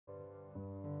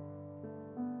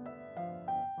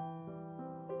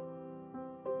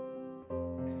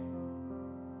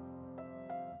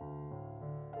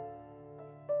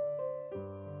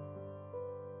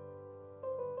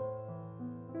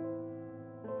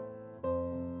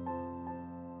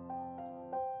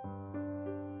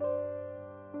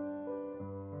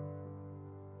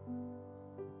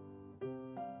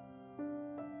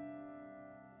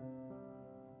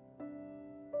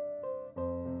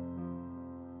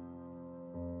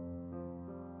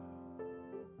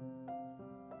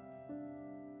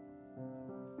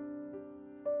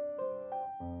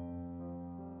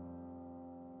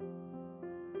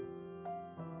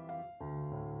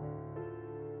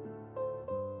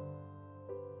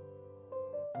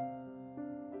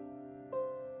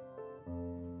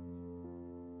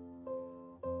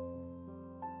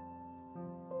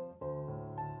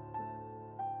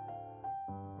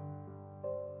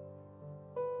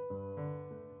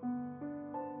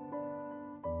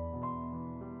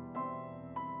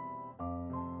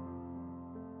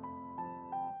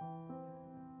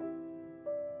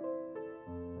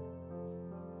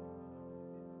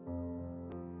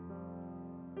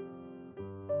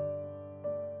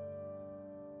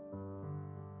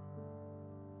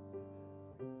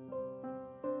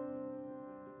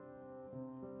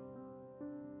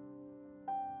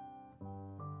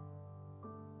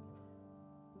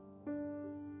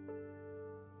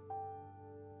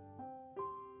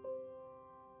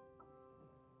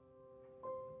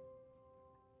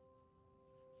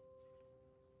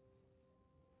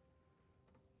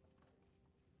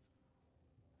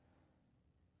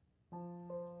A blessing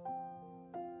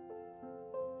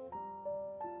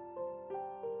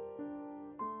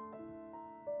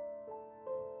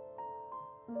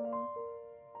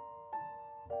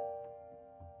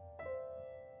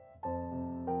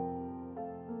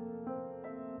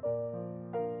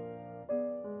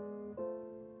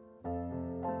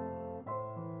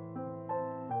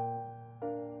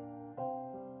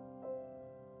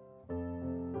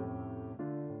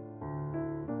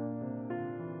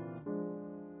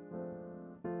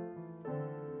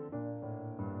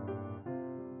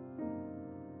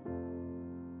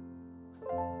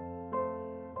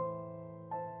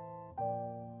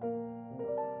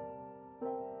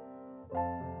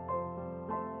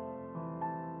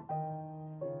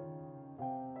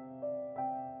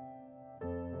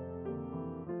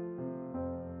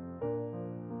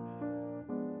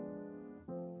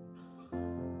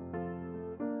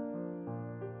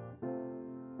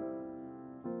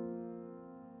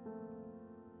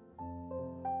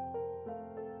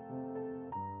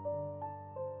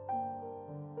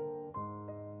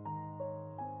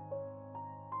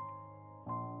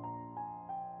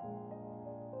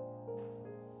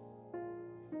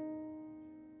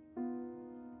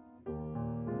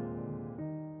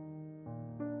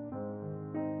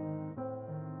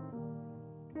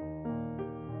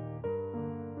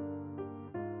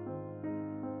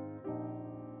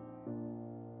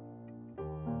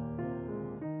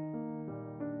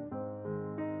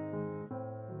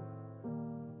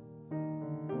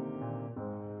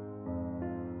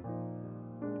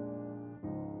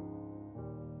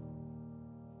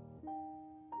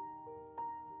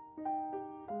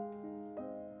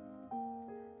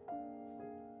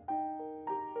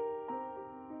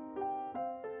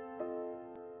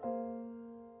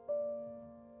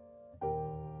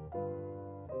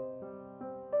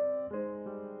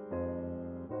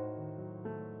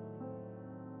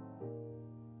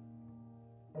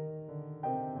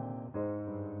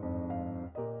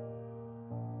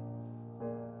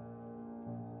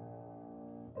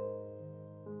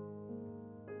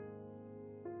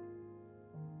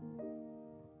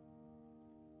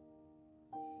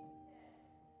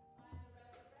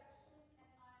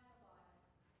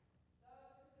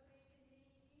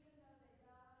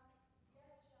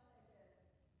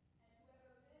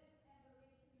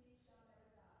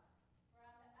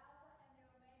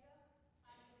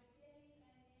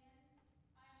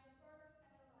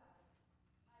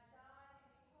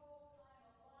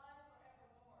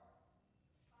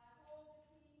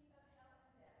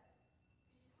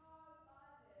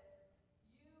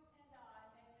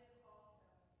for us all.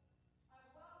 At this time,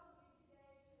 I'll ask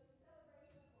everyone if you can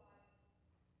turn your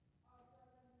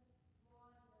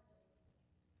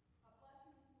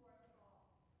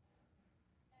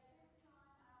turn your phones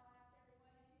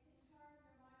on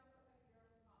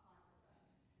silent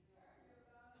so that we all may enjoy and hear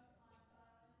one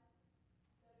another.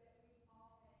 Let me make sure I've got my microphones on.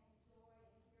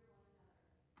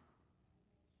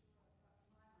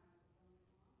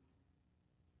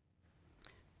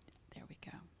 There we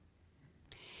go.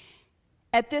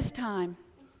 At this time,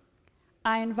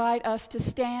 I invite us to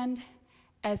stand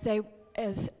as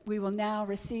we will now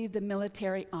receive the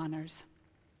military honors.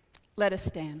 Let us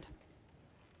stand.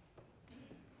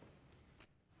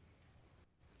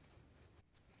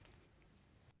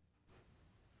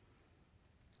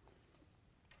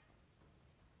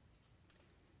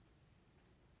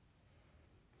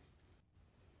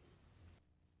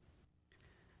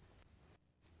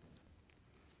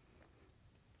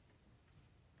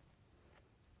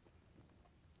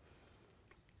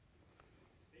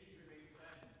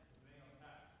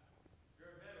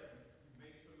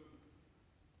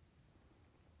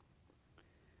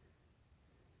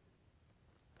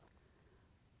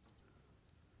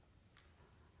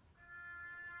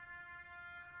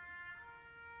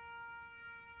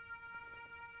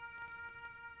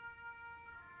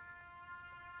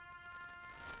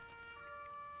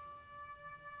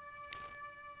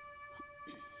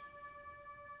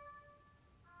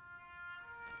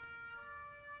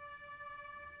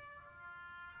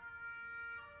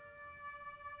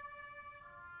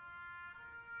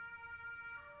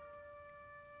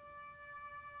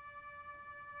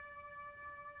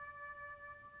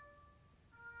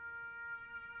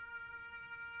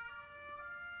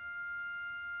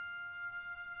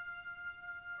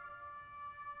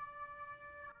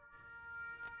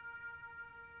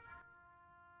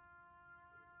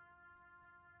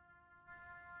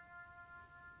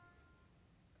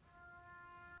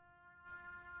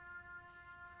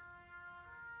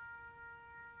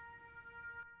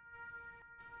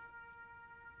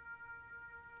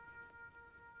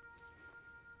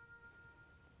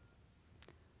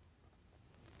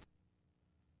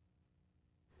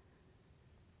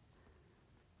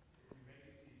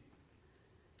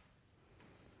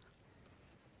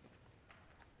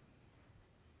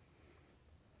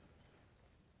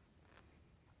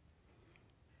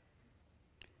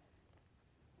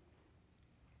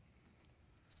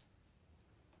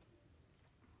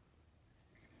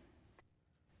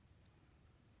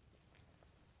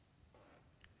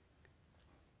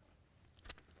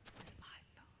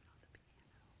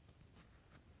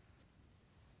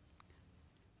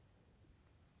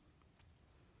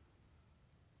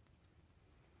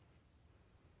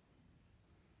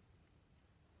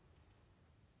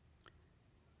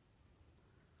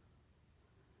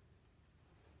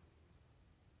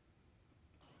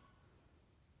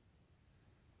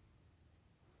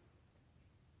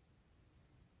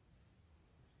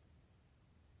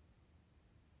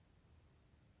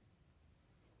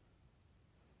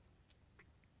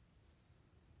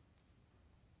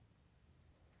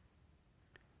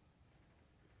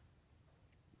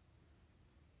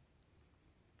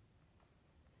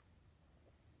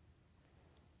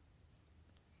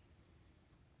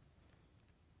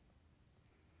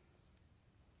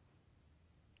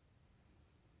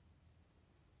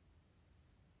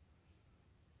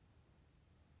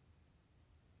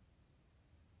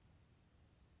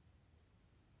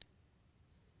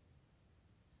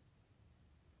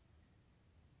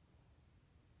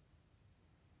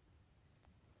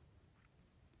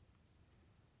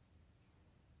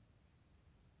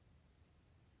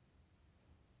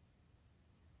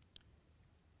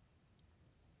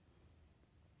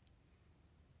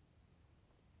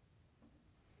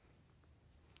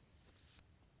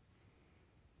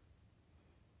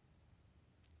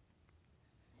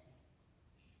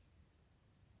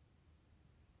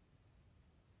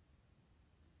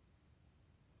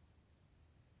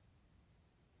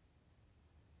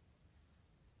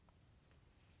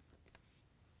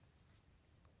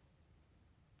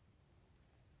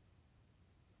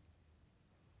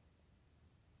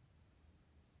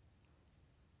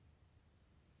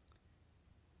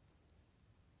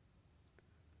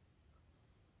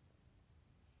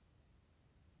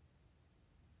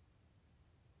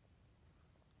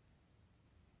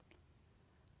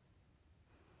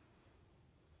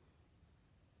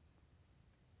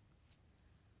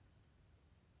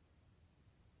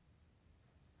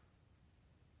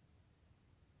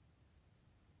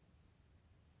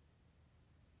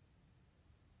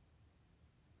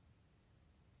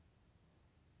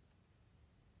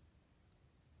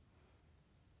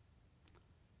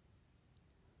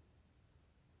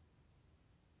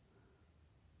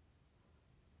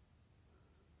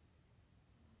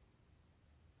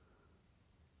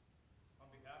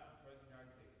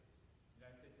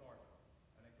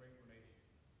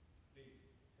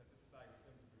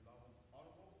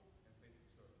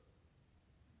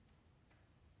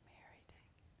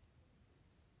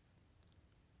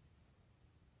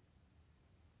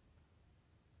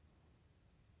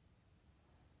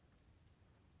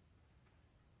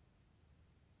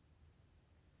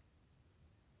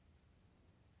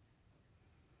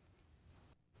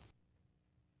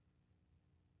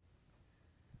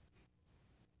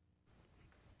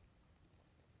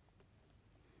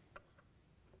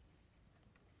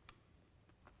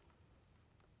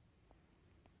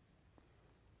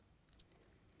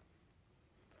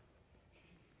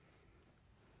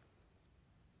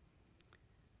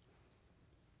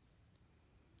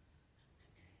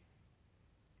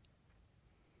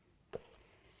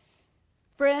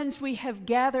 Friends, we have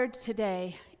gathered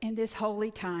today in this holy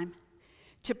time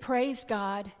to praise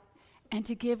God and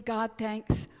to give God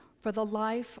thanks for the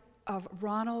life of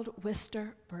Ronald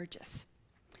Wister Burgess.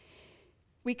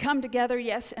 We come together,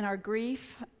 yes, in our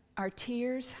grief, our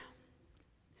tears,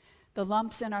 the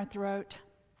lumps in our throat,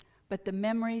 but the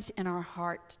memories in our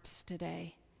hearts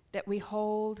today that we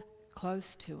hold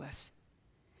close to us.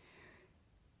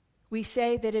 We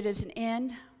say that it is an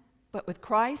end, but with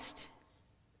Christ,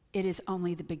 it is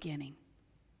only the beginning.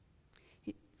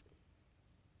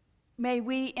 May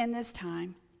we in this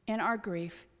time, in our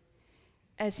grief,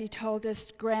 as he told us,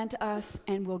 grant us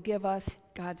and will give us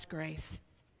God's grace,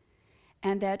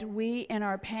 and that we in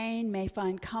our pain may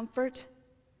find comfort,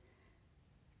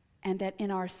 and that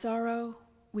in our sorrow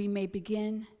we may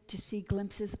begin to see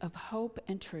glimpses of hope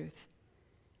and truth.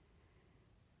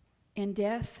 In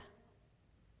death,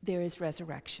 there is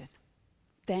resurrection.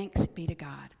 Thanks be to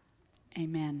God.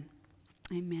 Amen.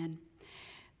 Amen.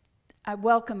 I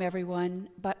welcome everyone,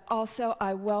 but also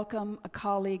I welcome a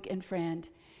colleague and friend.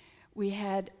 We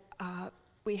have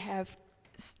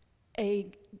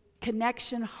a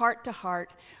connection heart to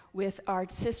heart with our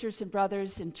sisters and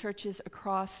brothers in churches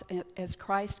across as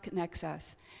Christ connects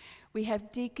us. We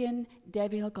have Deacon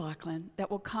Debbie McLaughlin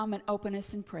that will come and open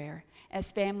us in prayer.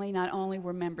 As family, not only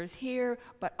were members here,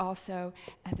 but also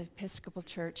at the Episcopal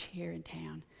Church here in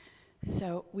town.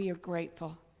 So we are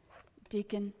grateful.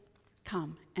 Deacon,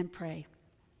 come and pray.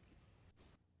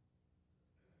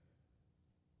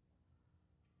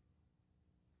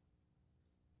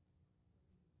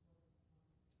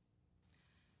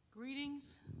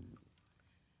 Greetings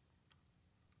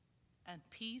and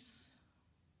peace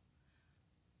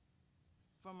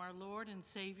from our Lord and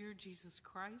Savior Jesus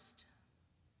Christ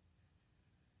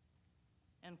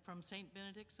and from St.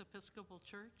 Benedict's Episcopal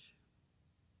Church.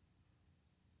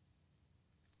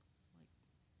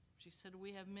 Like she said,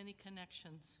 we have many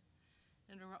connections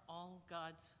and are all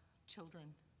God's children.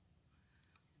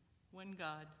 One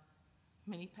God,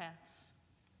 many paths.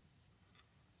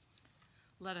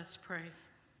 Let us pray.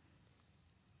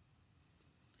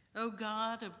 O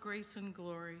God of grace and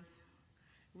glory,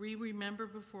 we remember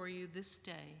before you this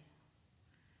day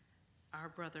our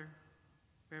brother,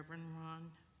 Reverend Ron.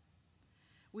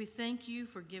 We thank you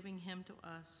for giving him to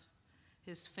us,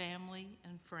 his family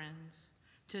and friends,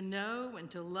 to know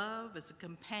and to love as a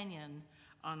companion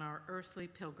on our earthly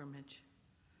pilgrimage.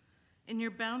 In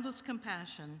your boundless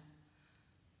compassion,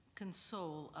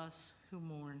 console us who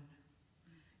mourn.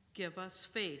 Give us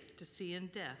faith to see in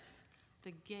death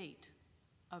the gate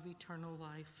of eternal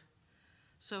life,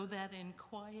 so that in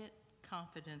quiet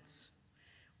confidence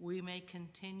we may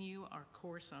continue our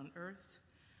course on earth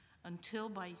until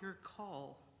by your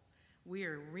call we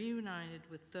are reunited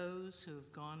with those who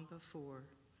have gone before.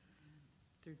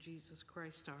 Through Jesus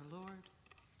Christ our Lord.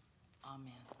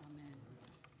 Amen. Amen.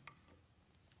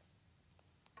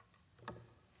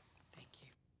 Thank you.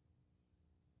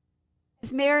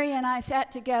 As Mary and I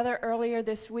sat together earlier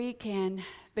this week and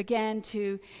began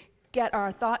to get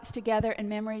our thoughts together and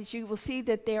memories, you will see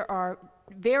that there are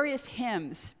various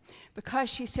hymns because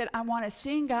she said, I want to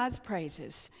sing God's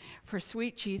praises for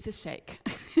sweet Jesus' sake.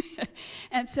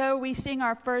 And so we sing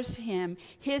our first hymn,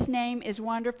 His Name is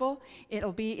Wonderful.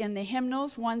 It'll be in the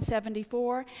hymnals,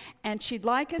 174, and she'd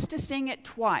like us to sing it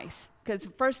twice because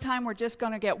the first time we're just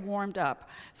going to get warmed up.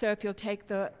 So if you'll take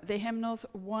the hymnals,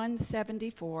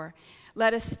 174,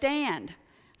 let us stand,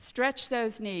 stretch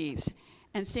those knees,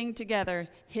 and sing together,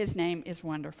 His Name is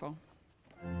Wonderful.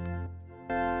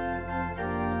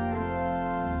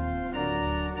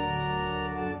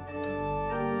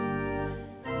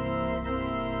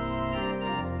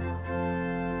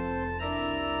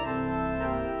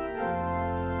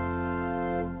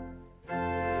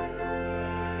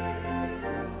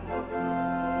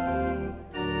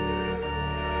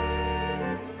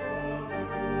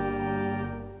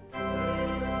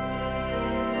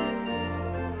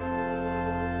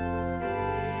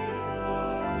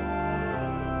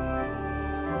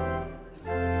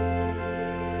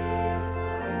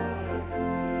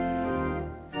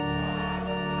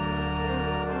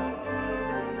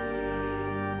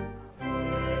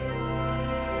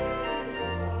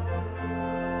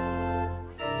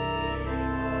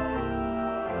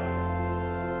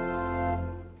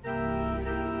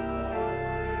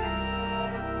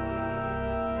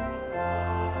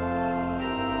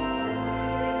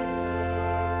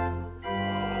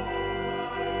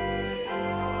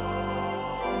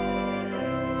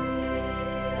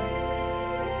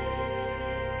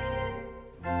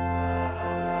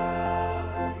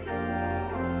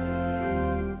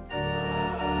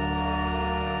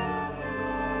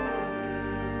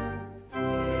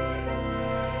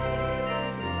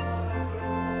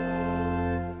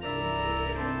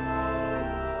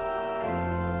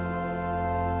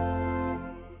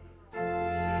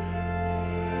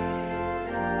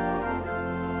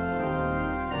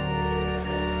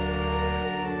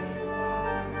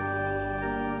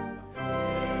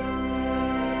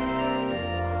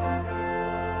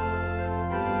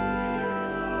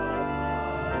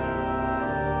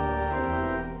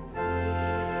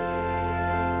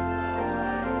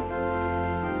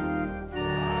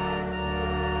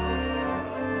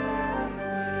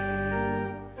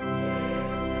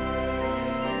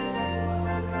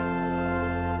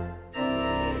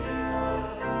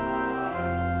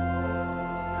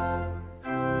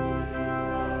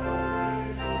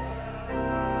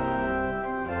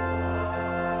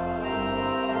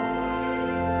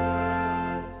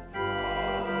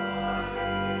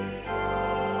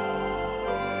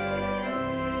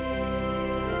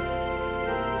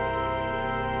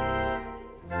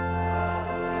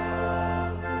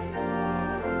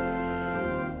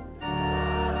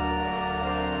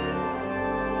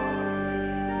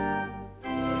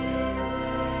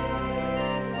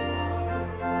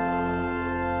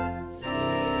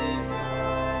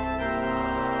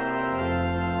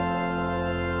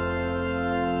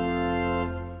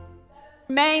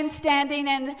 Remain standing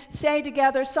and say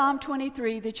together Psalm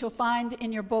 23 that you'll find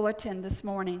in your bulletin this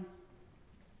morning.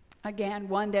 Again,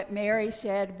 one that Mary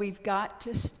said we've got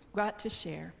to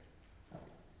share.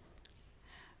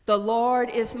 The Lord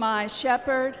is my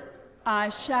shepherd, I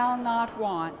shall not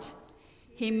want.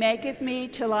 He maketh me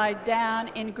to lie down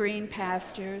in green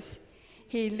pastures.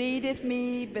 He leadeth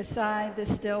me beside the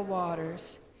still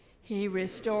waters. He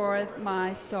restoreth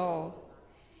my soul.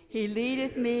 He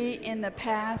leadeth me in the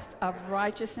paths of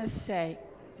righteousness'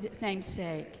 name's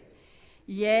sake.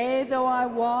 Yea, though I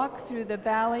walk through the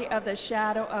valley of the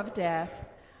shadow of death,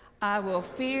 I will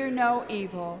fear no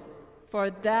evil, for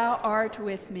thou art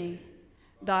with me.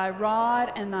 Thy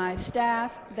rod and thy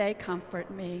staff, they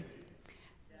comfort me.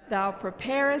 Thou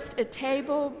preparest a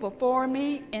table before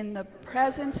me in the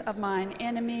presence of mine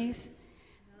enemies.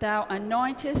 Thou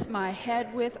anointest my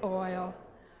head with oil.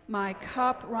 My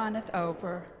cup runneth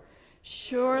over.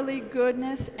 Surely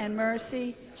goodness and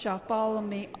mercy shall follow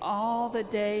me all the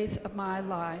days of my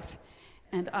life,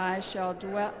 and I shall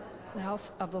dwell in the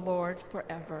house of the Lord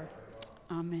forever.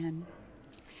 Amen.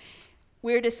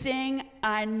 We're to sing,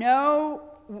 I Know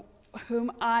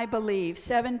Whom I Believe,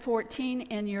 714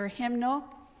 in your hymnal,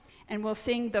 and we'll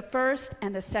sing the first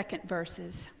and the second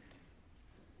verses.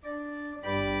 If you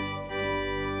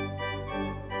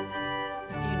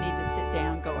need to sit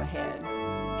down, go ahead.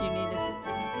 If you need to sit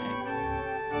down, okay.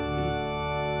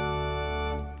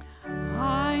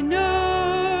 I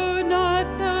know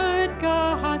not that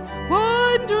God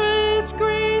wondrous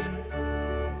grace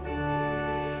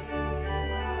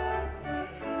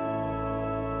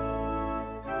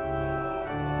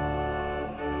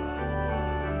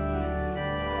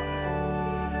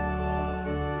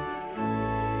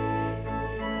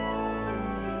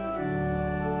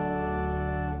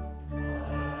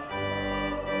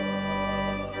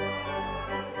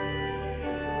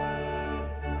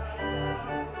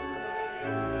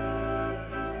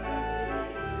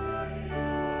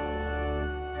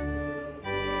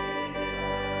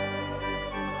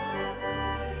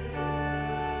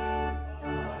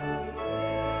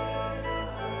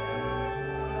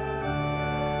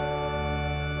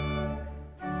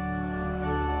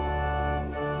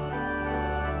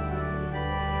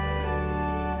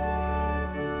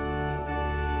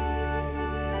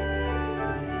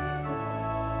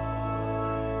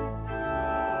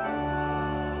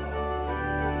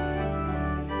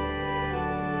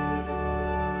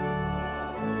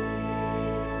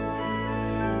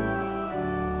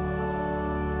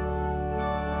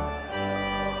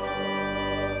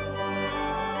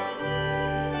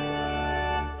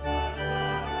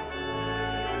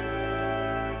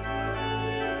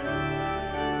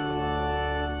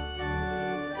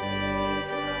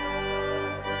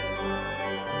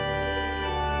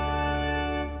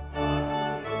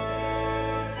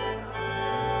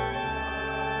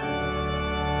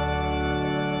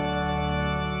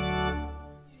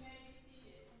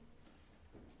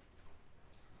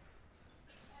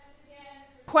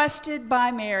requested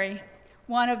by Mary,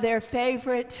 one of their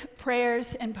favorite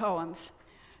prayers and poems,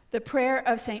 the prayer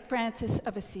of St. Francis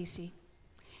of Assisi.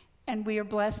 And we are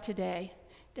blessed today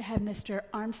to have Mr.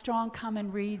 Armstrong come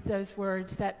and read those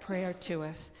words, that prayer to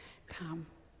us. Come.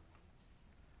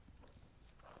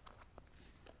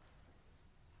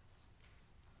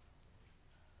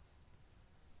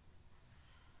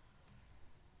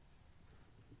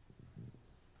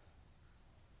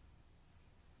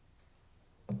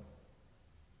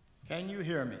 Can you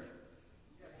hear me?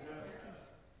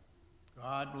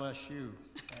 God bless you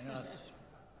and us.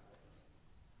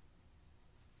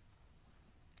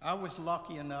 I was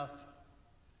lucky enough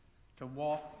to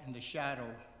walk in the shadow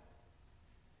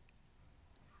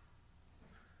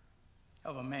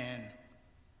of a man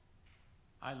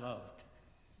I loved.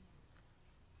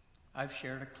 I've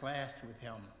shared a class with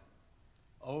him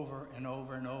over and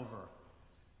over and over,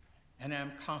 and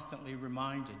I'm constantly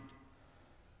reminded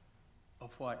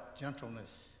of what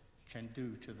gentleness can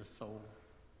do to the soul.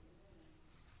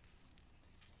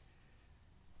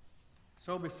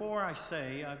 So before I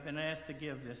say, I've been asked to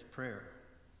give this prayer,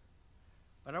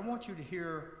 but I want you to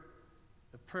hear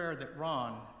the prayer that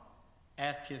Ron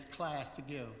asked his class to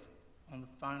give on the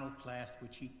final class,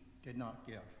 which he did not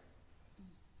give.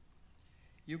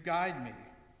 You guide me,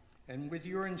 and with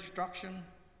your instruction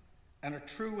and a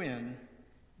true end,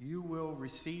 you will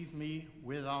receive me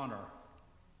with honor.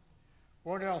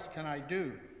 What else can I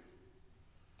do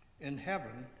in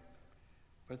heaven?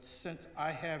 But since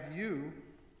I have you,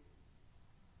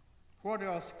 what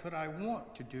else could I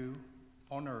want to do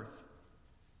on earth?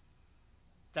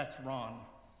 That's Ron.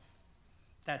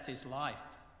 That's his life.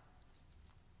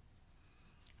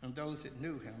 And those that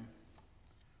knew him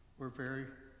we're very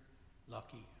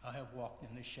lucky. I have walked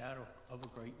in the shadow of a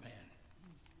great man.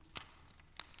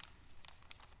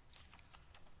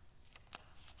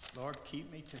 Lord,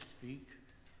 keep me to speak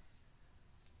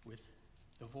with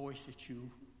the voice that you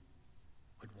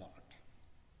would want.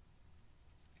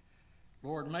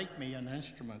 Lord, make me an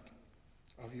instrument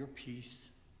of your peace.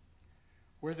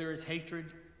 Where there is hatred,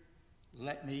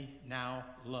 let me now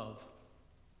love.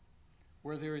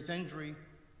 Where there is injury,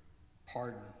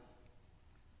 pardon.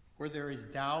 Where there is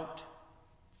doubt,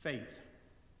 faith.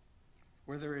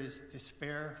 Where there is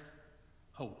despair,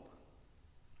 hope.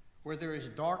 Where there is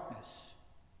darkness,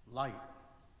 light.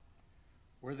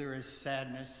 Where there is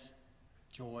sadness,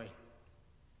 joy.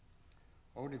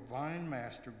 O divine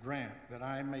Master, grant that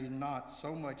I may not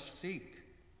so much seek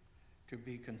to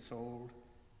be consoled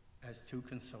as to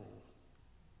console,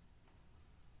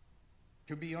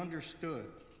 to be understood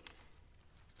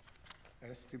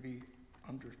as to be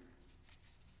understood.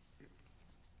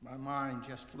 My mind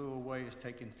just flew away as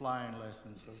taking flying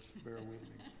lessons, so just bear with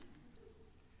me.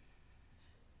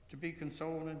 To be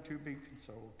consoled and to be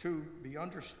consoled. To be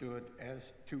understood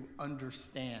as to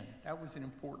understand. That was an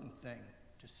important thing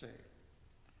to say.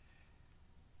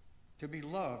 To be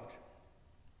loved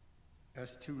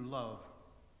as to love.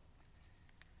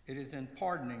 It is in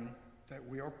pardoning that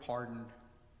we are pardoned,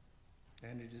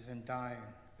 and it is in dying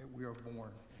that we are born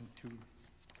into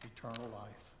eternal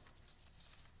life.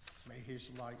 May his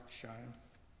light shine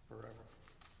forever.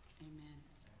 Amen.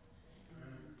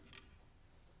 Amen.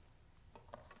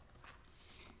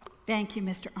 Thank you,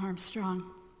 Mr.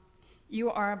 Armstrong. You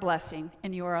are a blessing,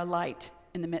 and you are a light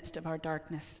in the midst of our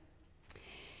darkness.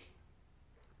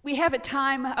 We have a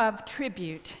time of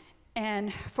tribute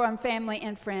and from family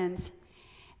and friends.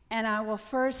 And I will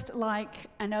first I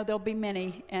know there'll be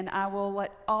many, and I will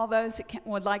let all those that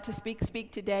would like to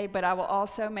speak today, but I will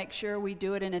also make sure we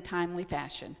do it in a timely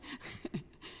fashion.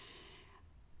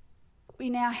 We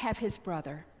now have his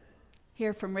brother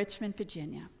here from Richmond,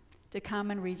 Virginia, to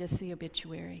come and read us the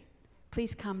obituary.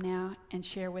 Please come now and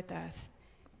share with us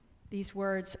these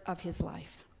words of his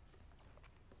life.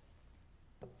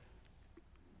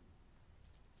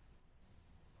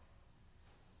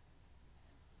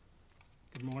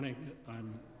 Good morning.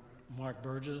 I'm Mark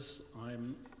Burgess.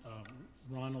 I'm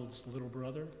Ronald's little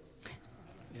brother,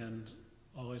 and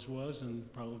always was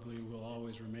and probably will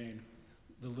always remain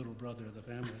the little brother of the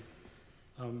family.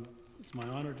 It's my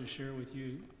honor to share with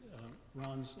you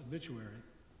Ron's obituary.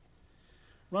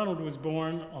 Ronald was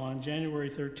born on January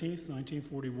 13th,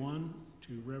 1941,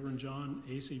 to Reverend John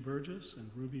A.C. Burgess and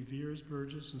Ruby Veers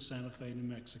Burgess in Santa Fe, New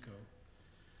Mexico.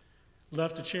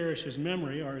 Left to cherish his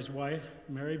memory are his wife,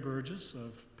 Mary Burgess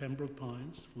of Pembroke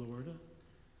Pines, Florida,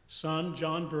 son,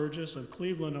 John Burgess of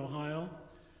Cleveland, Ohio,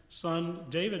 son,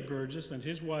 David Burgess and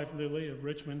his wife, Lily of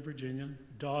Richmond, Virginia,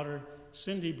 daughter,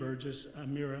 Cindy Burgess,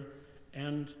 Amira,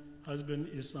 and husband,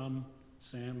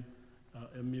 Sam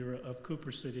Amira of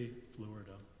Cooper City,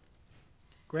 Florida.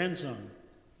 Grandson,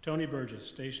 Tony Burgess,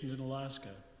 stationed in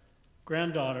Alaska.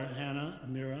 Granddaughter, Hannah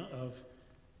Amira of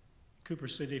Cooper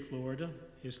City, Florida.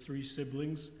 His three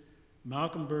siblings,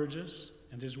 Malcolm Burgess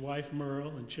and his wife Merle,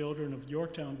 and children of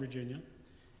Yorktown, Virginia,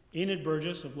 Enid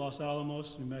Burgess of Los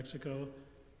Alamos, New Mexico,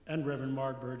 and Reverend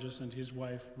Mark Burgess and his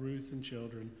wife Ruth and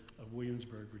children of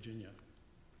Williamsburg, Virginia.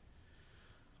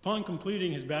 Upon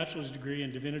completing his bachelor's degree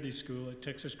in divinity school at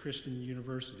Texas Christian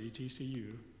University,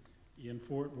 TCU, in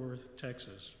Fort Worth,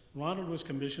 Texas, Ronald was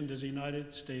commissioned as a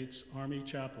United States Army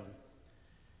chaplain.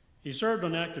 He served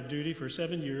on active duty for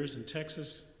 7 years in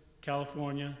Texas,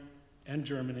 California, and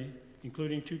Germany,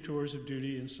 including 2 tours of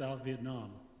duty in South Vietnam.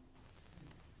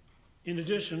 In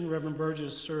addition, Reverend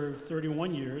Burgess served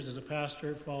 31 years as a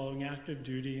pastor following active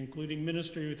duty, including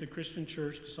ministry with the Christian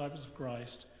Church Disciples of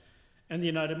Christ and the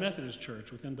United Methodist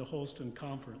Church within the Holston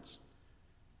Conference.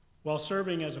 While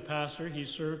serving as a pastor, he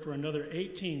served for another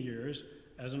 18 years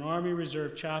as an Army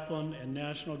Reserve chaplain and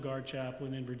National Guard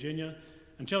chaplain in Virginia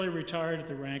until he retired at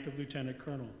the rank of lieutenant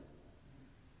colonel.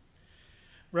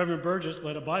 Reverend Burgess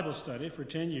led a Bible study for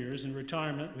 10 years in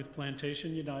retirement with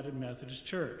Plantation United Methodist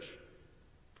Church.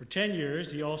 For 10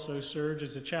 years, he also served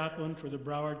as a chaplain for the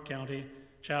Broward County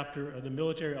chapter of the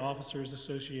Military Officers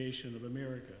Association of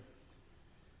America.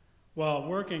 While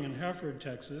working in Hereford,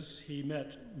 Texas, he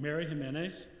met Mary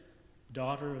Jimenez,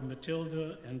 daughter of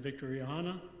Matilda and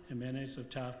Victoriana Jimenez of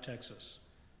Taft, Texas.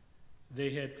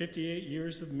 They had 58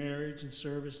 years of marriage and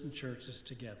service in churches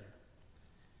together.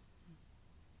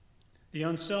 The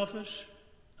unselfish,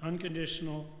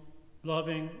 unconditional,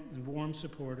 loving, and warm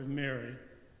support of Mary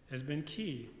has been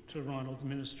key to Ronald's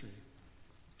ministry.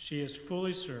 She has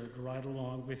fully served right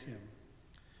along with him.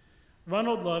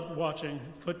 Ronald loved watching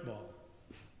football.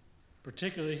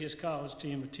 particularly his college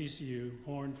team of TCU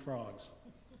Horned Frogs.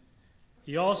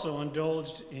 He also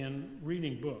indulged in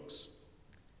reading books.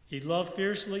 He loved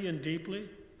fiercely and deeply,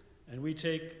 and we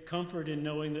take comfort in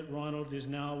knowing that Ronald is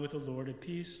now with the Lord at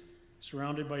peace,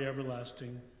 surrounded by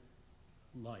everlasting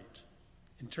light.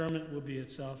 Interment will be at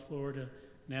South Florida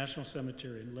National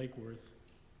Cemetery in Lake Worth,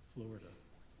 Florida.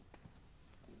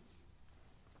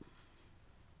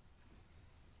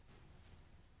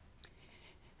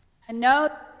 I know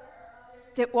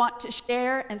that want to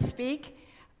share and speak.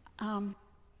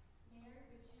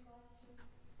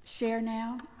 Share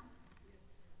now.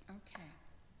 Okay.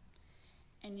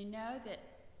 And you know that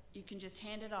you can just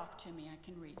hand it off to me. I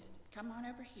can read it. Come on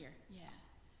over here. Yeah.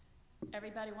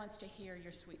 Everybody wants to hear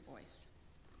your sweet voice.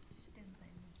 Stand by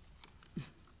me.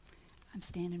 I'm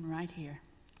standing right here.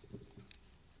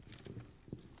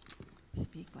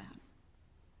 Speak loud.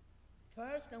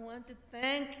 First, I want to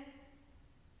thank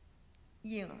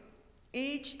you,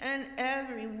 each and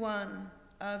every one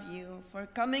of you, for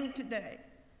coming today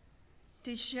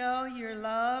to show your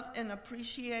love and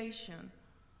appreciation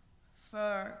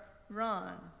for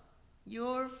Ron,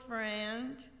 your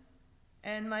friend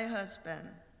and my husband.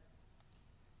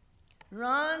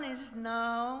 Ron is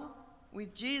now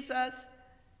with Jesus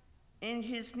in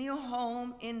his new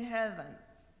home in heaven.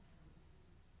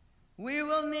 We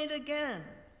will meet again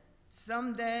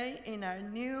someday in our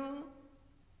new,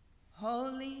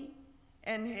 holy,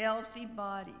 and healthy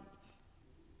body.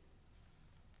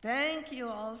 Thank you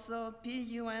also,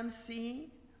 PUMC,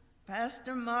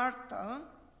 Pastor Martha,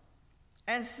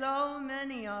 and so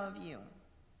many of you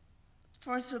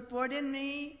for supporting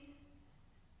me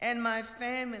and my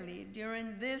family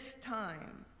during this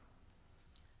time.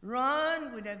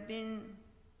 Ron would have been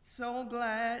so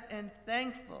glad and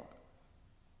thankful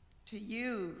to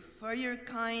you for your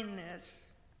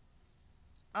kindness.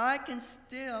 I can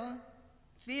still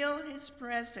feel his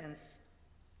presence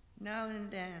now and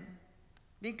then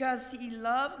because he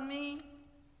loved me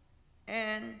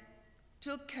and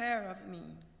took care of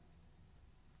me.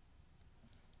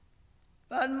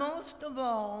 But most of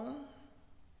all,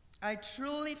 I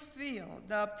truly feel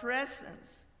the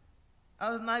presence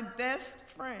of my best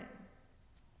friend,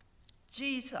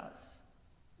 Jesus.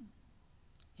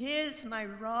 He is my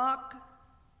rock,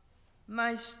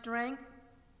 my strength,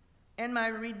 and my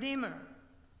Redeemer.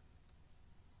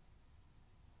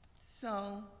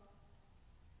 So,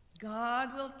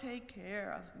 God will take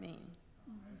care of me.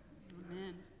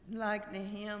 Amen. Like the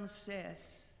hymn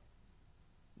says,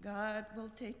 God will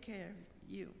take care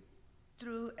of you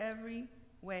through every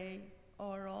way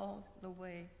or all the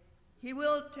way. He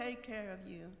will take care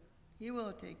of you. He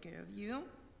will take care of you.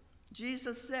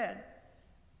 Jesus said,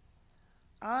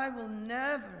 I will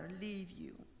never leave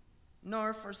you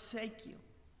nor forsake you.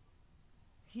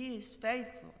 He is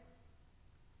faithful.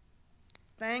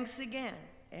 Thanks again,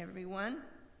 everyone,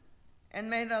 and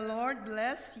may the Lord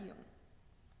bless you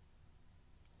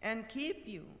and keep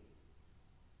you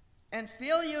and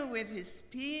fill you with his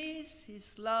peace,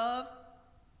 his love,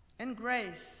 and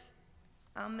grace.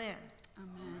 Amen. Amen.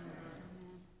 Amen.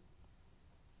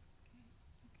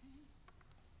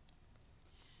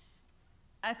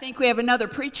 I think we have another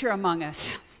preacher among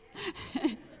us.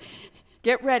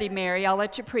 Get ready, Mary. I'll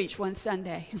let you preach one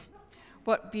Sunday.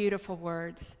 What beautiful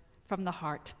words from the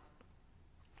heart.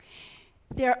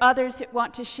 There are others that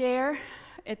want to share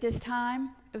at this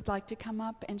time, would like to come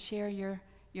up and share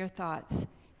your thoughts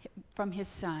from his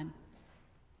son.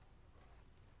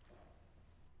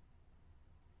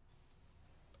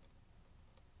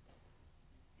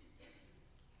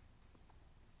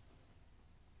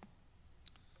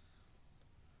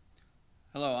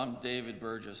 Hello, I'm David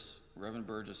Burgess. Reverend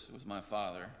Burgess was my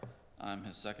father. I'm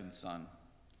his second son.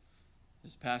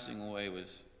 His passing away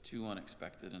was too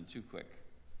unexpected and too quick.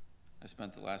 I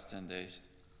spent the last 10 days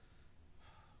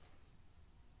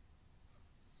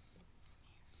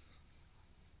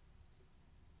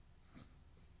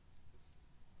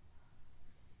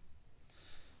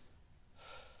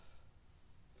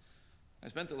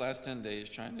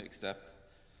trying to accept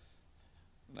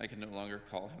that I can no longer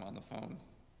call him on the phone.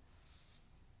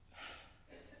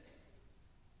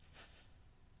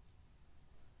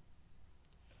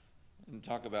 And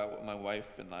talk about what my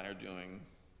wife and I are doing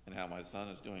and how my son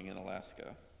is doing in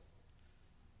Alaska.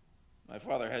 My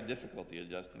father had difficulty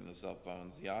adjusting the cell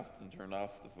phones. He often turned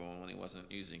off the phone when he wasn't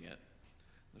using it.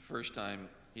 The first time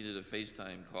he did a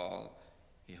FaceTime call,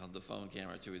 he held the phone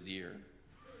camera to his ear.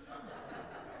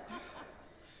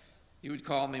 He would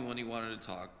call me when he wanted to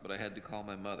talk, but I had to call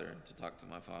my mother to talk to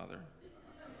my father.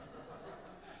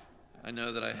 I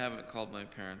know that I haven't called my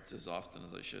parents as often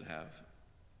as I should have.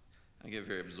 I get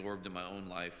very absorbed in my own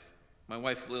life, My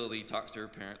wife Lily talks to her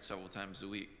parents several times a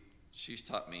week. She's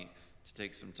taught me to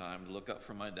take some time to look up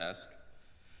from my desk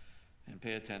and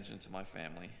pay attention to my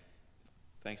family.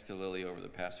 Thanks to Lily, over the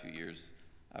past few years,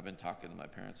 I've been talking to my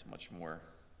parents much more.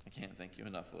 I can't thank you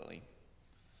enough, Lily.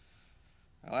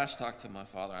 I last talked to my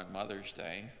father on Mother's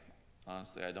Day.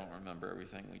 Honestly, I don't remember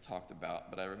everything we talked about,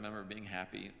 but I remember being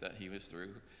happy that he was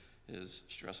through his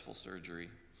stressful surgery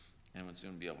and would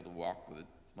soon be able to walk with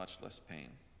much less pain.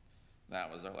 That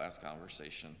was our last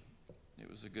conversation. It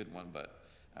was a good one, but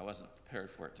I wasn't prepared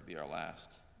for it to be our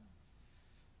last.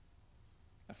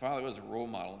 My father was a role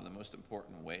model in the most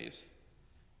important ways.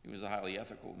 He was a highly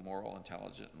ethical, moral,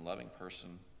 intelligent, and loving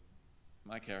person.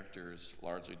 My character is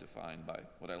largely defined by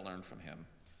what I learned from him,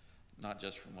 not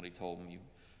just from what he told me,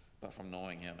 but from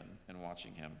knowing him and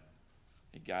watching him.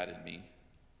 He guided me.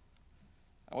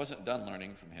 I wasn't done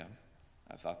learning from him.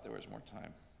 I thought there was more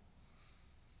time.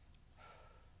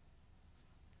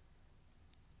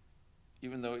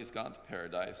 Even though he's gone to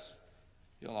paradise,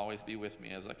 he'll always be with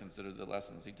me as I consider the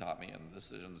lessons he taught me and the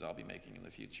decisions I'll be making in the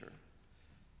future.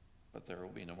 But there will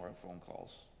be no more phone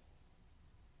calls.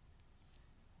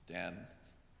 Dan.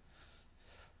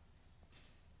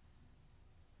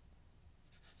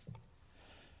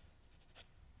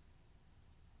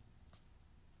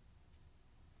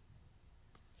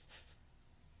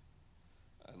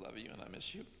 I love you and I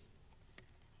miss you.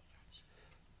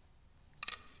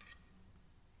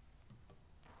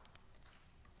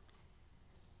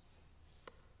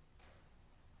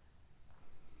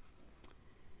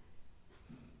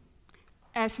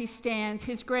 As he stands,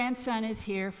 his grandson is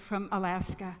here from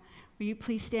Alaska. Will you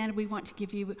please stand? We want to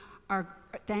give you our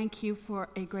thank you for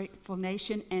a grateful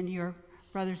nation and your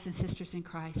brothers and sisters in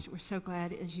Christ. We're so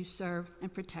glad as you serve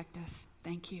and protect us.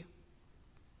 Thank you.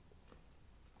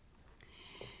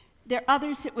 There are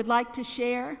others that would like to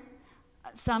share,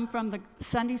 some from the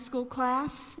Sunday school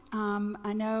class.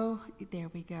 I know, there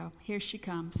we go. Here she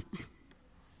comes.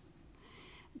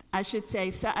 I should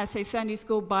say, I say Sunday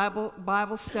school,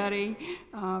 Bible study,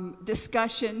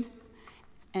 discussion,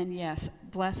 and yes,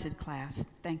 blessed class.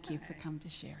 Thank you for coming to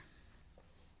share.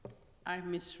 I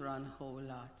miss Ron a whole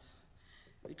lot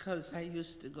because I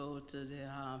used to go to the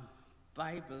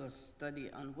Bible study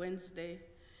on Wednesday,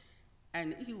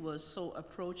 and he was so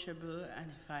approachable,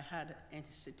 and if I had any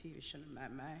situation in my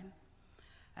mind,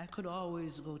 I could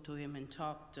always go to him and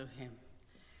talk to him.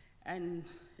 And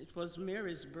it was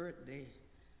Mary's birthday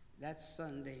that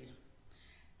Sunday,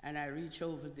 and I reached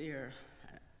over there,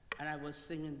 and I was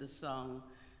singing the song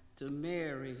to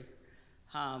Mary,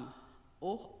 oh,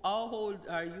 how old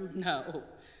are you now?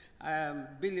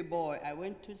 Billy Boy, I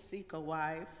went to seek a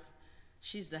wife.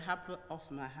 She's the apple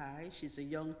of my eye. She's a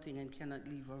young thing and cannot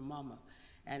leave her mama.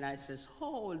 And I says, how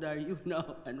old are you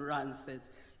now? And Ron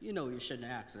says, you know you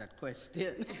shouldn't ask that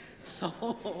question.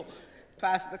 So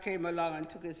Pastor came along and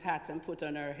took his hat and put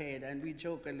on her head, and we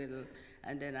joked a little,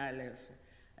 and then I left.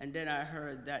 And then I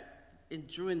heard that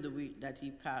during the week that he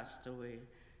passed away.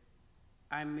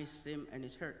 I missed him, and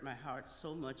it hurt my heart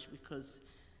so much because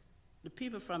the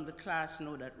people from the class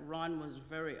know that Ron was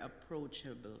very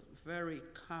approachable, very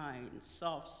kind,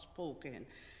 soft-spoken,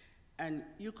 and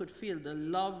you could feel the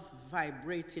love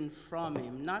vibrating from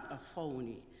him, not a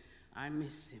phony. I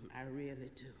miss him, I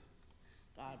really do.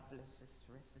 God bless his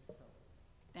rest of his soul.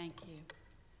 Thank you.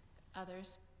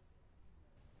 Others?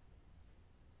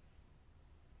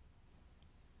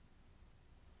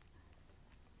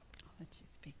 I'll let you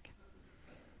speak.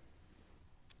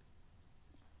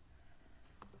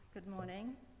 Good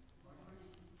morning.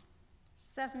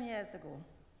 7 years ago,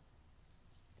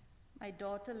 my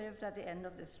daughter lived at the end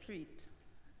of the street,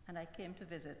 and I came to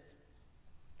visit.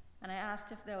 And I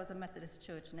asked if there was a Methodist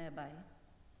church nearby.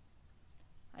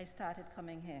 I started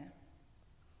coming here.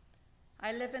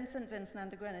 I live in St. Vincent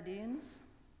and the Grenadines,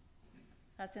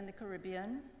 that's in the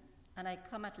Caribbean, and I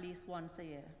come at least once a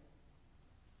year.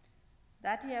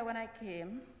 That year when I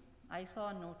came, I saw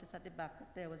a notice at the back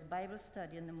that there was Bible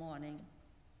study in the morning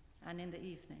and in the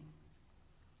evening.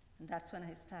 And that's when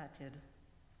I started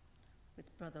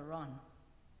with Brother Ron.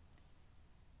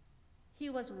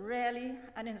 He was really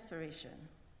an inspiration.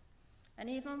 And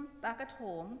even back at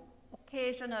home,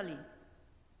 occasionally,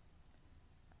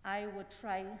 I would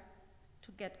try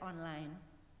to get online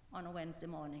on a Wednesday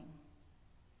morning.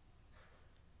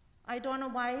 I don't know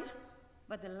why,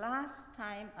 but the last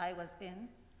time I was in,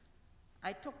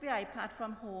 I took the iPad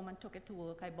from home and took it to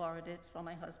work. I borrowed it from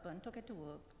my husband, took it to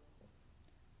work.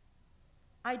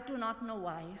 I do not know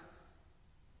why.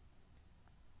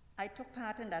 I took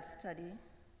part in that study.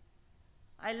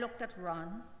 I looked at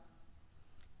Ron,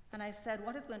 and I said,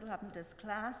 what is going to happen to this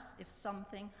class if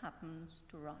something happens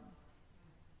to Ron?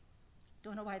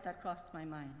 Don't know why that crossed my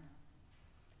mind.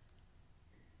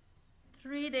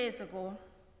 3 days ago,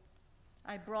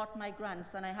 I brought my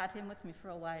grandson. I had him with me for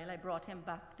a while. I brought him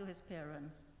back to his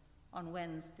parents on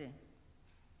Wednesday.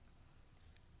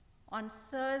 On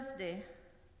Thursday,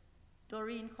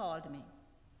 Doreen called me.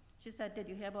 She said, "Did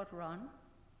you hear about Ron?"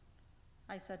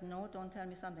 I said, "No, don't tell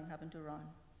me something happened to Ron."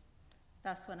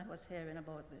 That's when I was hearing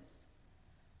about this.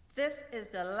 This is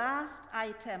the last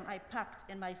item I packed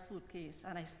in my suitcase,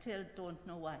 and I still don't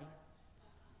know why.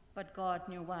 But God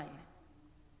knew why.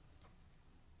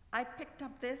 I picked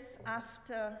up this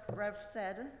after Rev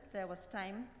said there was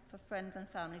time for friends and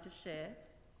family to share.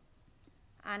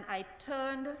 And I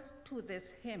turned to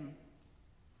this hymn,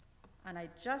 and I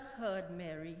just heard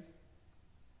Mary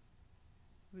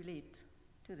relate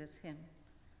to this hymn.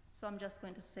 So I'm just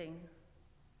going to sing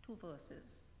 2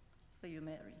 verses for you,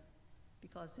 Mary,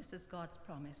 because this is God's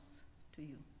promise to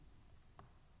you.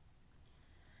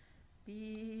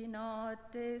 Be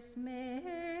not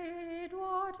dismayed,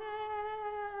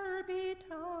 whate'er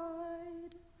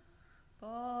betide,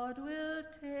 God will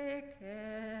take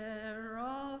care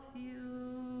of you.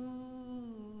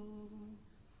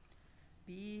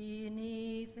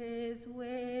 Beneath his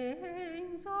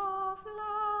wings of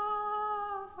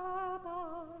love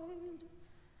abide,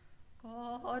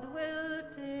 God will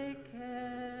take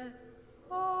care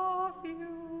of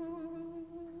you.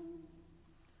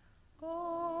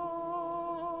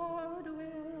 God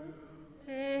will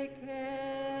take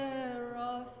care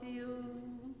of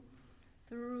you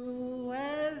through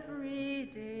every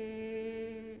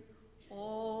day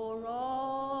or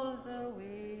all the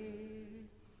way.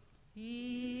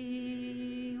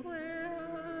 He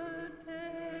will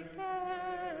take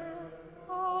care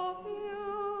of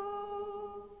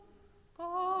you.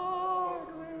 God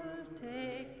will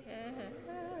take care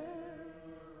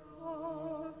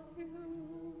of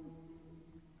you.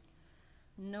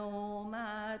 No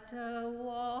matter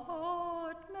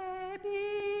what may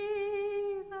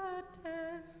be the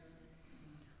test,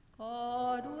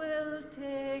 God will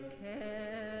take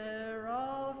care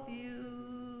of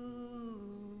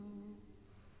you.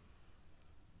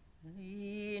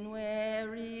 Lean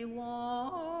weary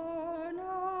one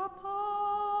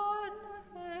upon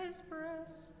his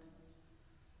breast,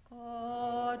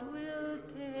 God will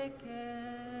take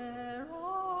care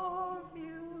of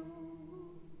you.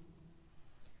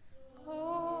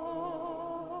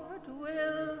 God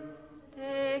will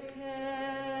take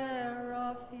care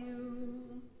of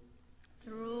you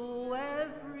through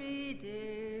every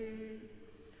day,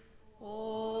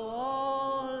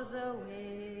 all the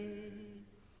way.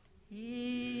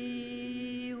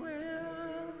 He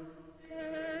will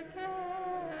take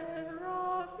care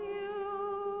of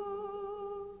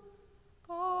you.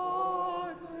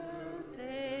 God will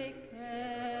take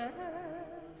care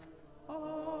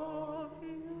of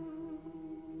you.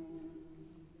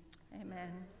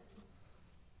 Amen.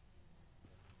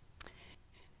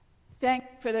 Thank you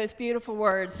for those beautiful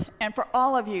words, and for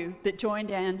all of you that joined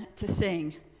in to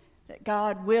sing, that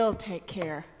God will take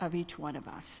care of each one of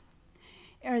us.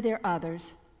 Are there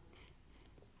others?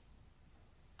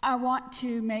 I want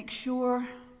to make sure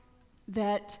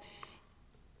that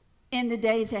in the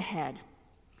days ahead,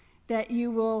 that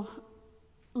you will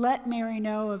let Mary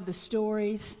know of the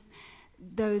stories,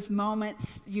 those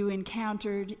moments you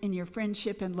encountered in your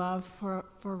friendship and love for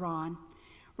Ron.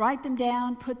 Write them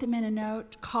down, put them in a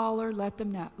note, call her, let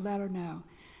her know,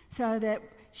 so that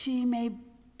she may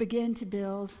begin to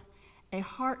build a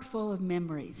heart full of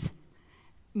memories,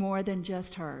 more than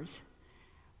just hers.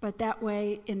 But that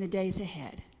way, in the days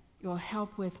ahead, you'll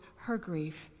help with her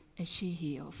grief as she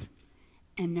heals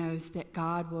and knows that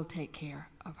God will take care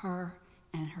of her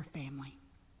and her family.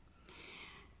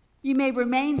 You may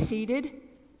remain seated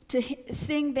to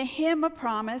sing the Hymn of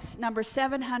Promise, number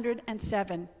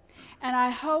 707. And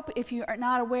I hope, if you are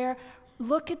not aware,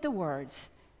 look at the words.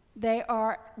 They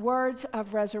are words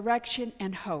of resurrection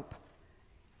and hope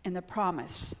and the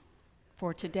promise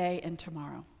for today and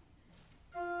tomorrow.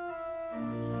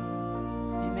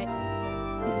 You may.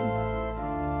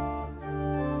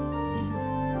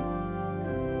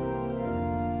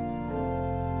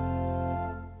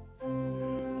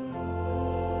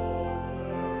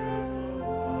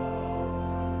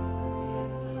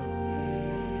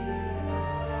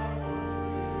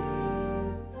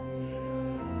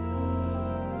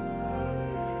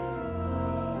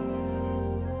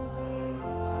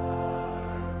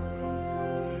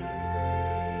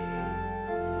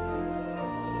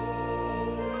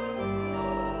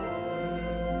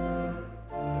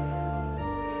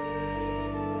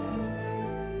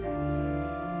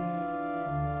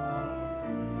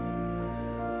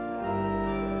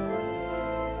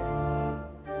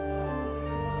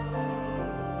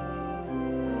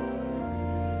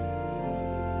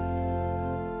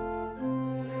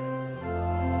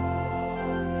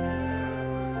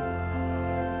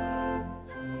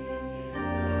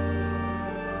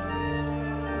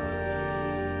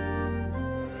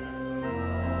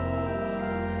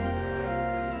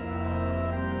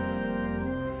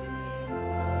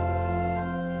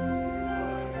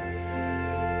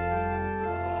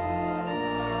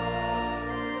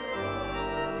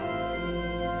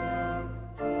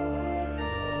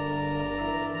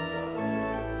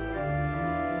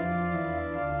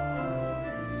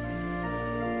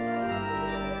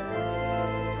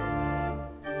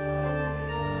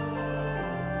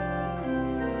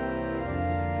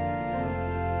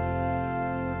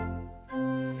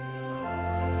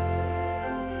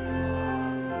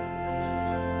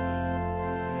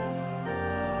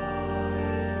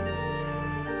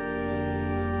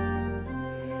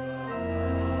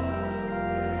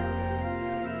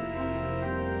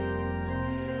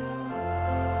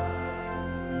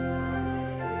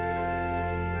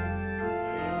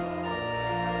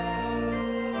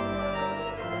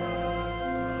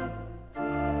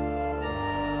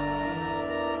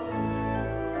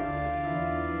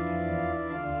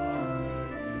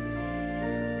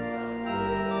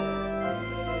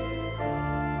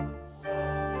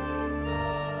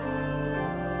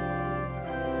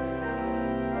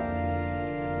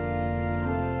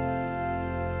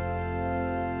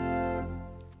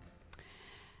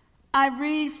 I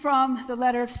read from the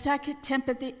letter of 2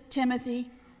 Timothy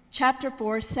chapter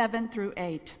 4, 7 through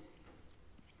 8.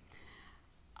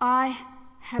 I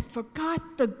have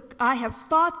fought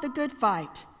the good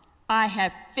fight. I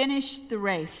have finished the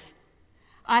race.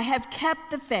 I have kept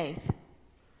the faith.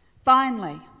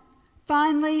 Finally,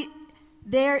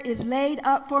 there is laid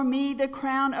up for me the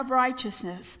crown of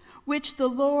righteousness, which the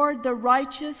Lord, the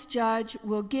righteous judge,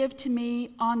 will give to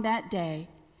me on that day.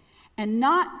 And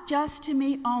not just to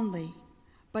me only,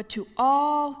 but to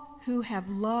all who have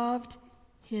loved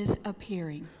his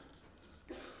appearing.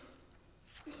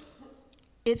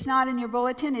 It's not in your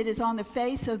bulletin. It is on the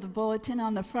face of the bulletin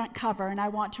on the front cover, and I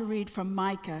want to read from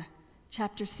Micah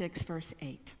chapter 6, verse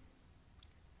 8.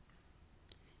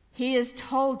 He has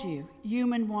told you,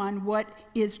 human one, what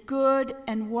is good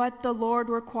and what the Lord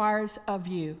requires of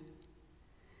you,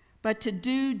 but to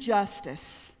do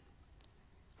justice,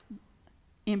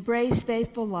 embrace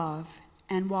faithful love,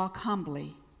 and walk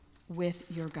humbly with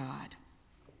your God.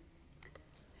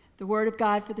 The word of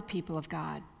God for the people of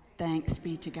God. Thanks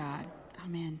be to God.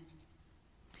 Amen.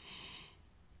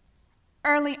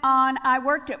 Early on, I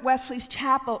worked at Wesley's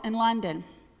Chapel in London,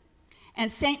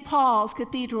 and St. Paul's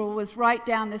Cathedral was right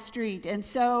down the street. And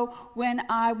so when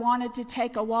I wanted to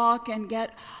take a walk and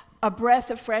get a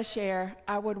breath of fresh air,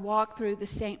 I would walk through the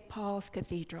St. Paul's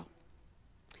Cathedral.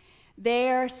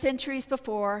 There, centuries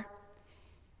before,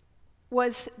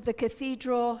 was the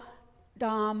cathedral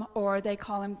dom, or they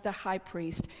call him the high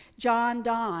priest, John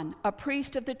Donne, a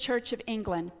priest of the Church of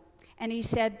England. And he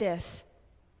said this: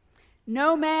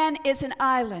 "No man is an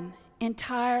island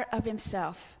entire of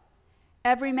himself.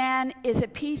 Every man is a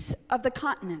piece of the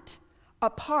continent, a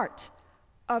part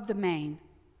of the main.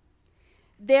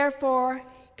 Therefore,"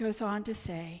 he goes on to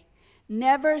say,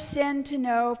 "never sin to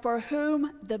know for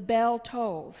whom the bell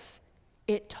tolls.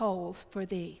 It tolls for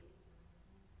thee."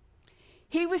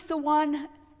 He was the one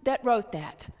that wrote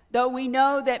that, though we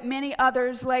know that many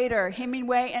others later,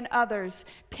 Hemingway and others,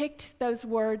 picked those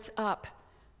words up.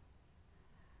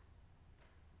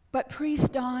 But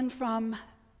priest Don from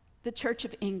the Church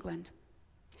of England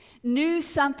knew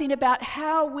something about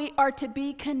how we are to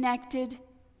be connected,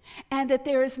 and that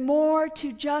there is more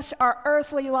to just our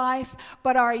earthly life,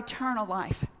 but our eternal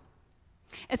life.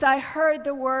 As I heard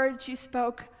the words you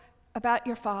spoke about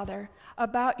your father,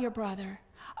 about your brother,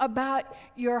 about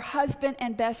your husband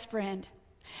and best friend,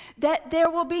 that there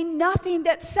will be nothing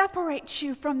that separates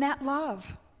you from that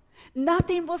love.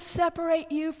 Nothing will separate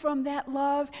you from that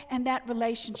love and that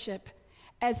relationship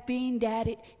as being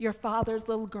daddy, your father's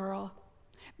little girl,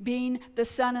 being the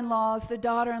son-in-laws, the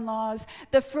daughter-in-laws,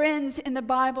 the friends in the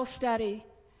Bible study,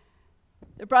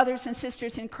 the brothers and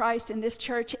sisters in Christ in this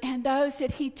church, and those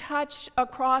that he touched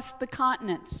across the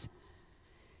continents.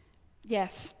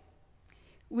 Yes,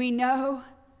 we know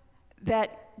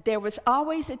that there was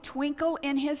always a twinkle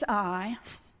in his eye,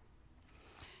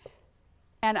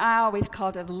 and I always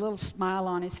called it a little smile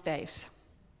on his face.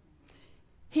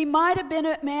 He might have been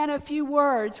a man of few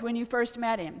words when you first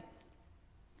met him,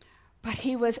 but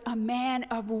he was a man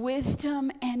of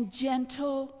wisdom and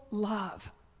gentle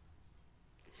love.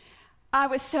 I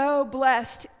was so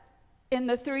blessed in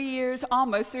the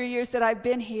almost 3 years that I've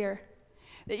been here,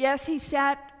 that yes, he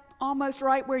sat almost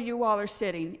right where you all are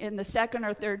sitting, in the second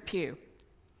or third pew.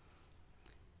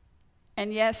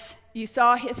 And yes, you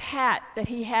saw his hat that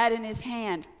he had in his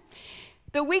hand.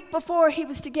 The week before he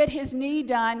was to get his knee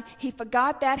done, he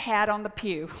forgot that hat on the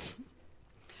pew.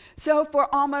 So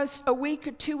for almost a week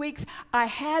or 2 weeks, I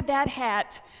had that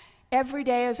hat every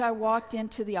day as I walked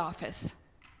into the office.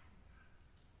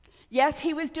 Yes,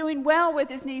 he was doing well with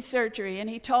his knee surgery, and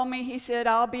he told me, he said,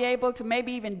 "I'll be able to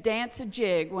maybe even dance a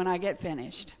jig when I get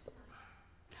finished."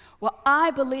 Well, I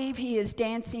believe he is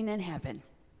dancing in heaven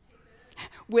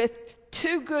with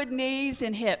 2 good knees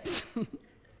and hips.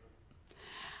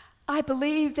 I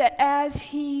believe that as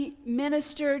he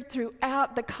ministered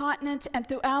throughout the continents and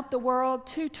throughout the world,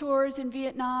 2 tours in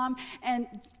Vietnam, and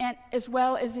as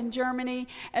well as in Germany,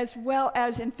 as well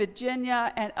as in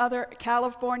Virginia and other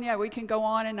California, we can go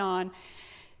on and on.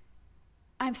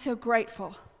 I'm so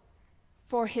grateful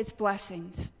for his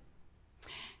blessings.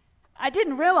 I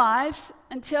didn't realize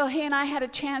until he and I had a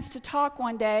chance to talk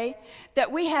one day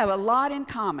that we have a lot in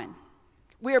common.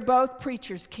 We are both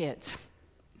preachers' kids.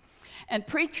 And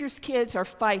preachers' kids are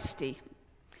feisty.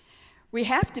 We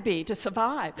have to be to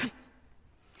survive.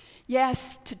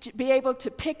 Yes, to be able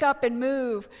to pick up and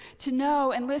move, to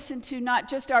know and listen to not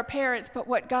just our parents, but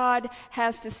what God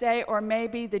has to say, or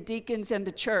maybe the deacons in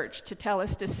the church to tell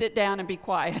us to sit down and be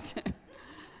quiet.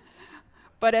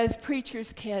 But as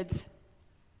preachers' kids,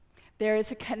 there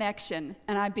is a connection,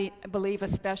 and I believe a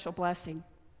special blessing.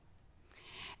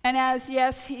 And as,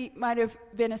 yes, he might have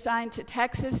been assigned to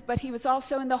Texas, but he was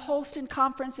also in the Holston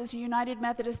Conference as a United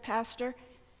Methodist pastor.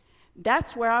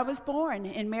 That's where I was born,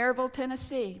 in Maryville,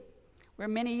 Tennessee, where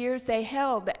many years they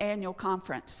held the annual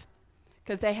conference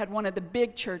because they had one of the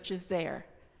big churches there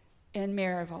in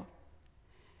Maryville.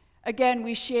 Again,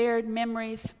 we shared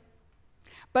memories.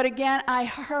 But again, I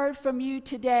heard from you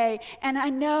today, and I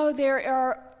know there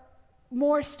are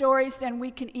more stories than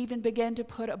we can even begin to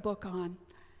put a book on.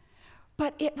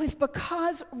 But it was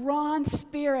because Ron's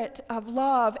spirit of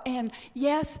love and,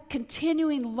 yes,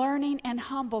 continuing learning and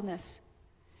humbleness,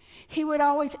 he would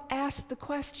always ask the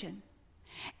question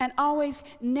and always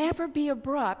never be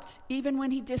abrupt, even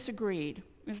when he disagreed.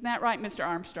 Isn't that right, Mr.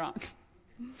 Armstrong?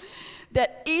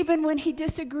 That even when he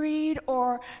disagreed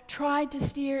or tried to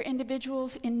steer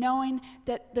individuals in knowing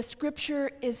that the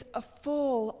scripture is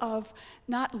full of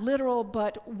not literal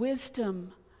but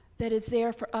wisdom that is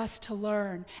there for us to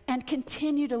learn and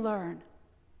continue to learn.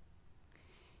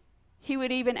 He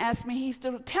would even ask me, he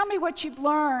said, tell me what you've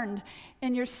learned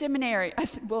in your seminary. I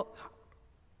said, well,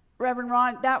 Reverend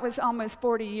Ron, that was almost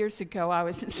 40 years ago I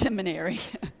was in seminary.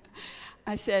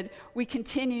 I said, we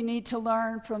need to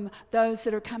learn from those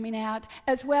that are coming out,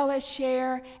 as well as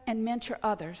share and mentor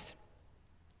others.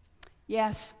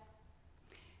 Yes.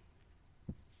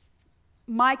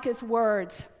 Micah's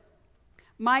words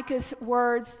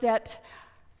that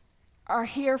are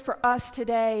here for us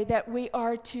today, that we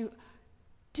are to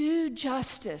do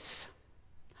justice,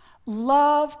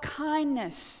 love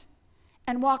kindness,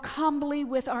 and walk humbly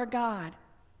with our God.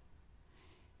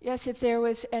 Yes, if there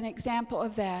was an example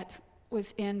of that,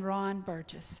 was in Ron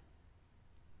Burgess.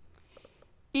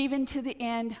 Even to the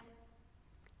end,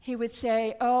 he would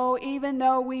say, oh, even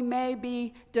though we may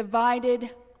be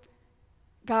divided,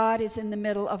 God is in the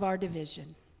middle of our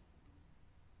division.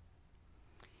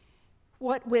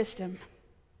 What wisdom.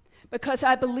 Because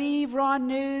I believe Ron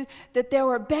knew that there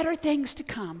were better things to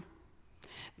come.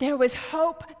 There was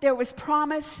hope, there was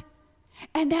promise,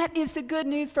 and that is the good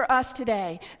news for us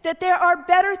today, that there are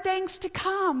better things to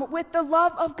come with the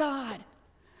love of God.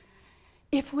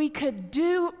 If we could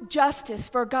do justice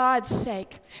for God's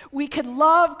sake, we could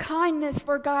love kindness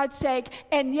for God's sake,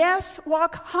 and yes,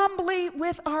 walk humbly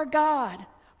with our God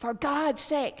for God's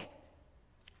sake,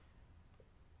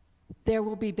 there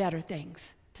will be better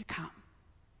things to come.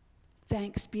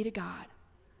 Thanks be to God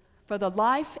for the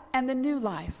life and the new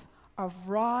life of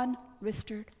Ron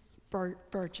Ristard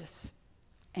Burgess.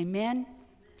 Amen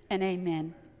and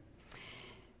amen.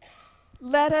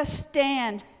 Let us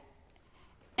stand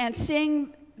and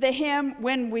sing the hymn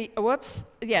when we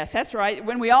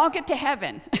all get to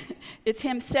heaven. It's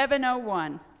hymn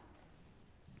 701.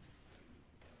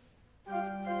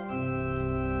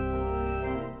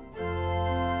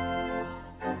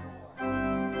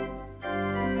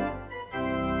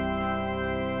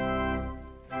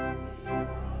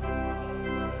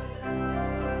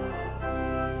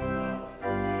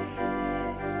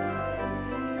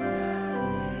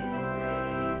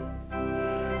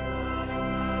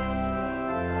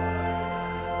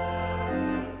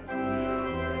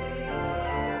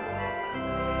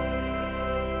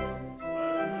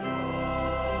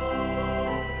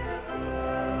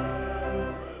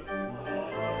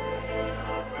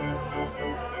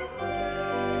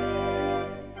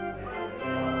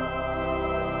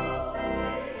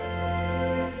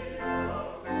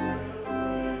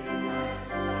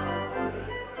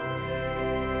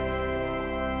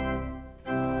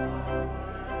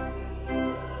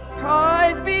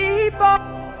 Praise be God.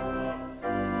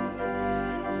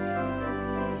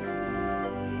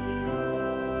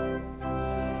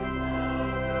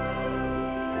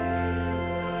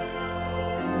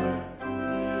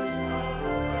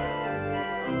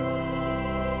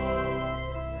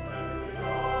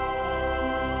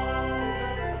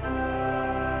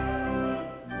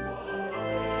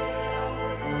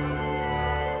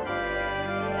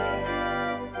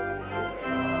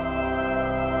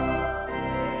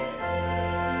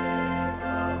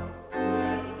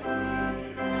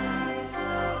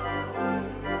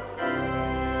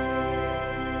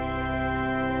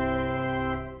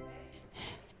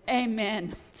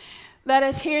 Amen. Let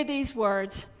us hear these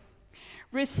words.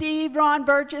 Receive Ron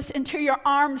Burgess into your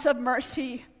arms of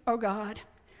mercy, O God.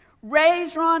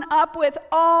 Raise Ron up with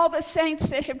all the saints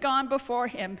that have gone before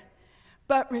him.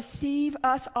 But receive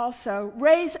us also.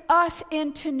 Raise us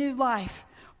into new life,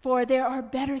 for there are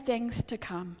better things to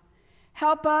come.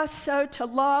 Help us so to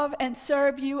love and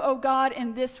serve you, O God,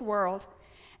 in this world,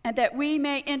 and that we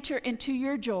may enter into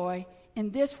your joy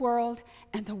in this world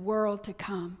and the world to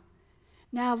come.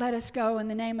 Now let us go in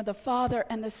the name of the Father,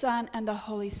 and the Son, and the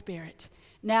Holy Spirit,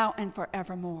 now and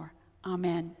forevermore.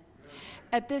 Amen.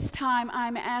 At this time,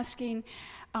 I'm asking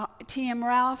T.M.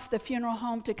 Ralph, the funeral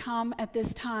home, to come at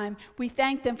this time. We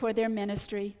thank them for their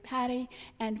ministry, Patty,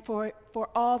 and for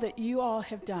all that you all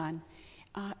have done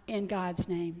in God's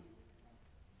name.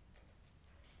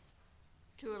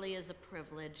 Truly is a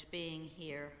privilege being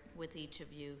here with each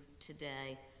of you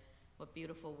today. What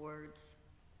beautiful words.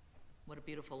 What a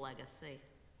beautiful legacy.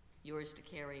 Yours to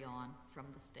carry on from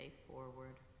this day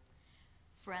forward.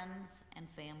 Friends and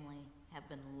family have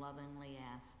been lovingly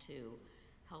asked to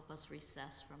help us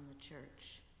recess from the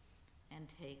church and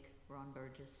take Ron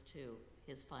Burgess to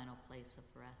his final place of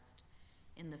rest.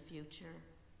 In the future,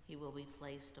 he will be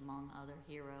placed among other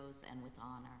heroes and with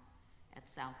honor at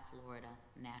South Florida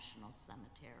National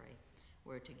Cemetery,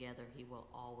 where together he will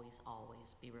always,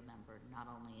 always be remembered, not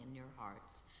only in your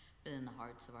hearts, but in the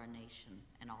hearts of our nation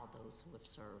and all those who have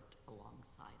served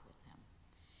alongside with him.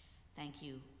 Thank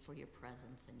you for your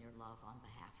presence and your love on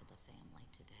behalf of the family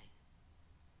today.